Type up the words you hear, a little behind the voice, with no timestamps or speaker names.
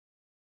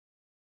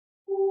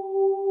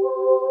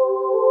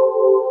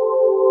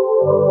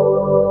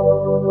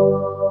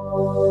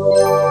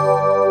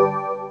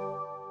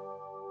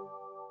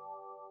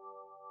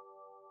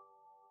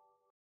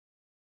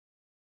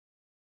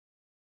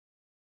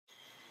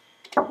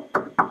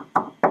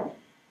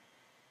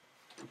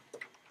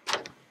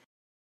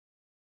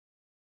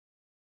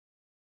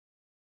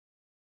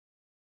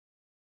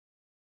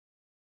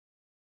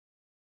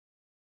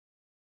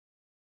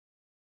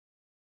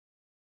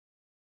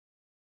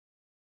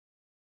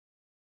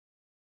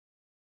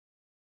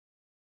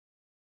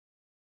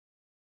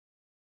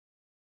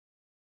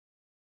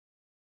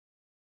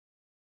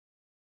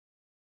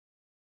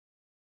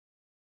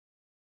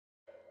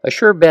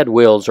Assure bed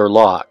wheels are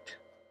locked.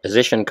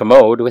 Position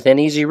commode within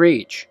easy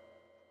reach.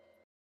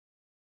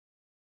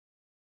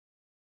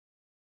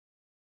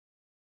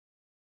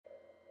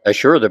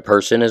 Assure the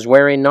person is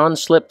wearing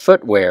non-slip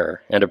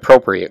footwear and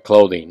appropriate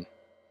clothing.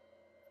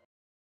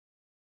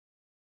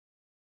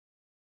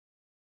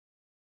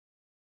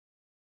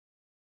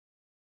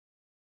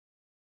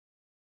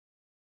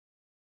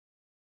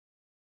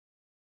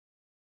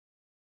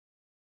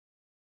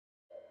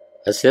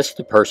 Assist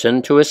the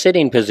person to a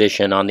sitting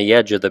position on the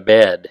edge of the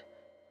bed.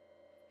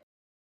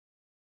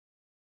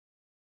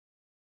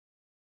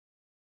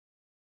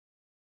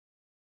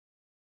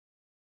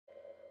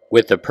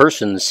 With the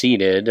person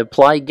seated,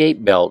 apply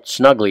gait belt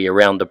snugly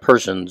around the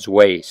person's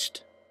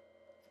waist.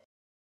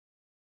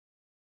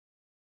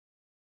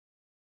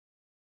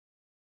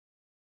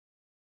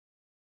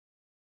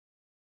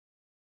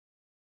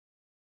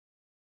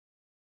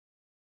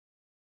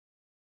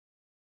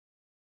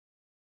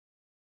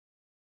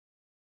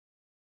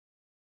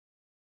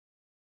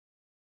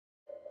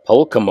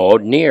 Pull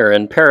commode near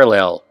and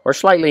parallel or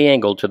slightly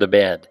angled to the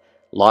bed.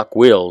 Lock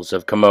wheels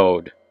of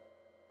commode.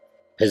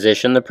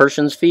 Position the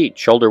person's feet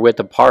shoulder width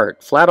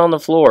apart, flat on the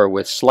floor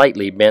with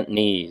slightly bent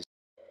knees.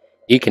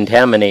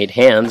 Decontaminate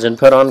hands and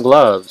put on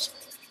gloves.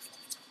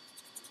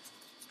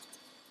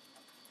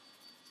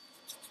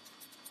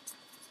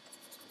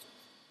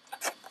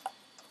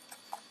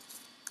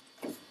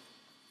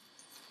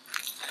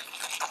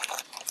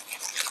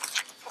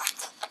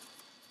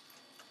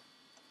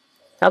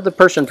 Have the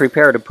person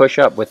prepare to push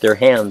up with their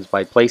hands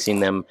by placing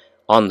them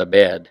on the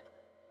bed.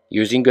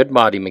 Using good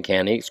body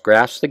mechanics,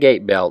 grasp the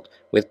gait belt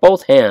with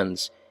both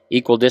hands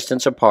equal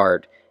distance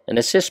apart and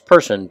assist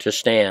person to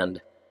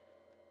stand.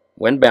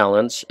 When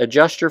balanced,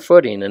 adjust your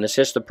footing and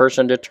assist the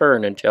person to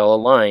turn until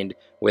aligned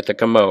with the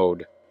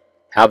commode.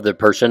 Have the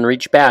person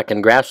reach back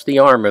and grasp the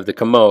arm of the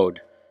commode.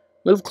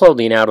 Move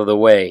clothing out of the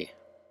way.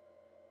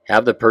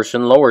 Have the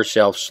person lower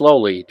self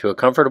slowly to a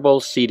comfortable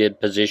seated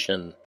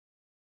position.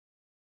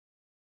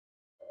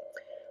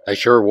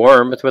 Assure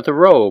warmth with a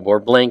robe or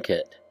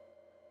blanket.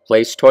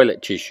 Place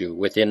toilet tissue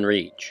within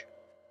reach.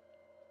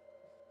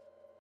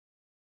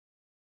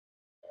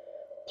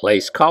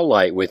 Place call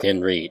light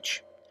within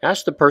reach.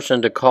 Ask the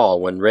person to call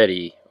when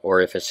ready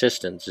or if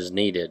assistance is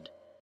needed.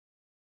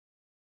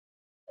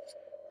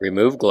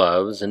 Remove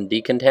gloves and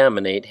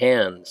decontaminate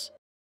hands.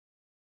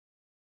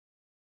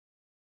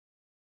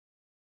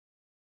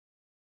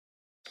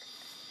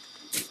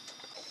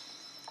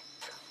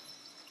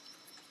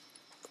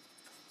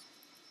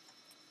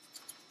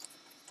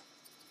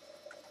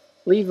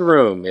 Leave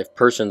room if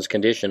person's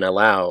condition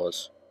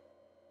allows.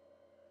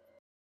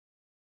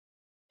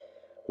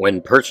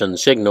 When person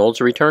signals,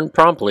 return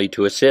promptly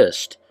to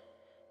assist.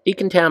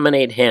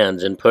 Decontaminate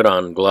hands and put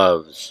on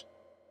gloves.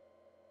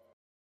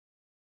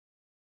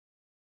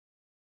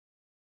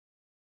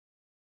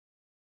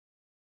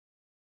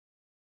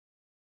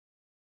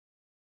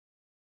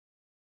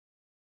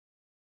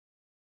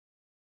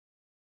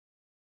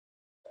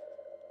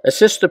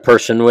 Assist the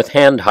person with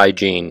hand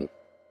hygiene.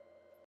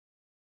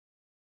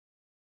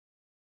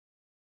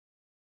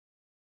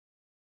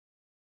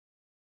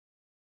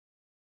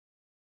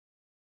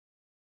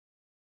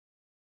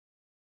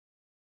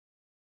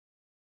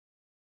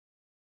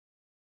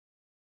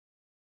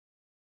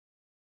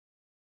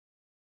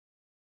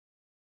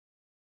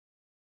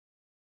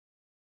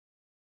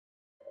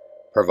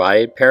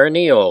 Provide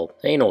perineal,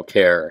 anal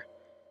care.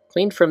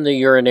 Clean from the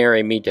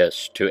urinary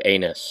meatus to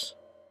anus.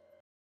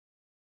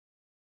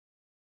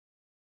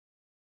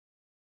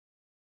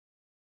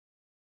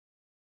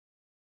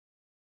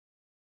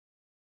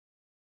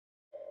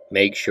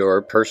 Make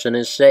sure person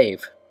is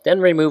safe, then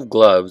remove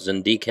gloves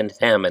and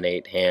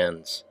decontaminate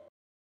hands.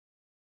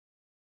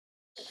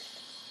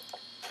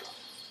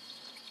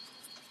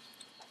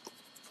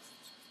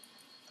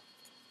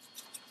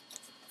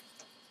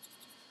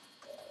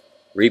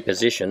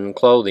 Reposition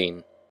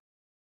clothing.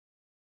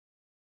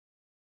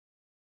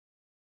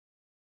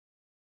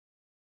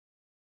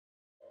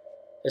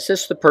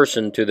 Assist the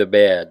person to the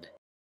bed.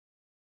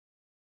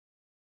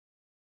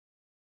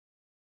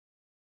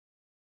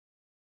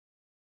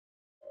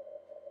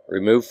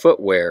 Remove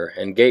footwear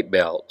and gait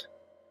belt.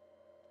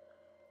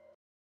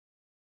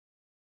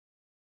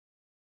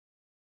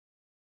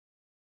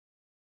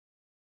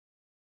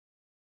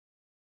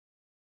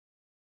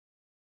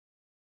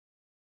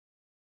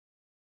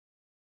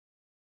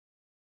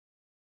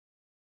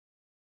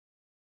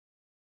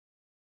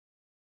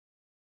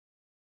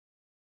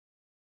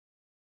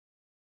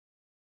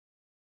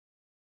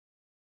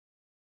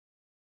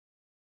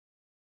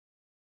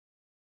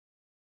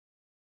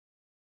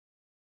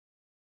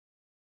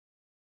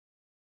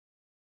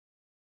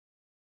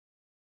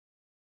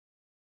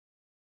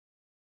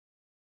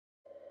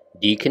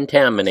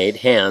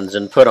 Decontaminate hands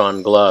and put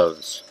on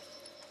gloves.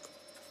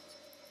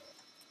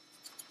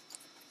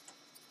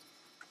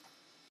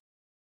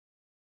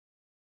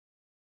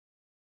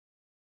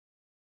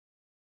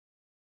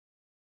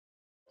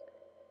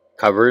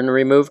 Cover and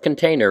remove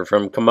container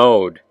from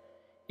commode.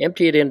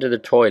 Empty it into the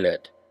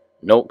toilet.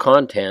 Note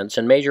contents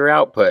and measure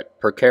output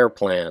per care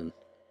plan.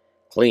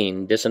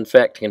 Clean,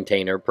 disinfect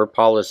container per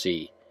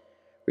policy.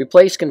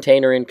 Replace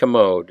container in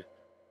Commode.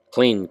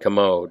 Clean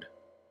Commode.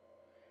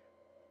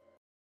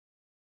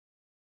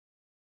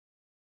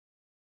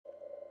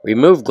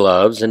 Remove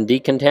gloves and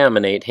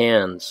decontaminate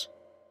hands.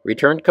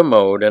 Return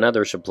Commode and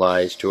other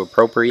supplies to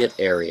appropriate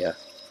area.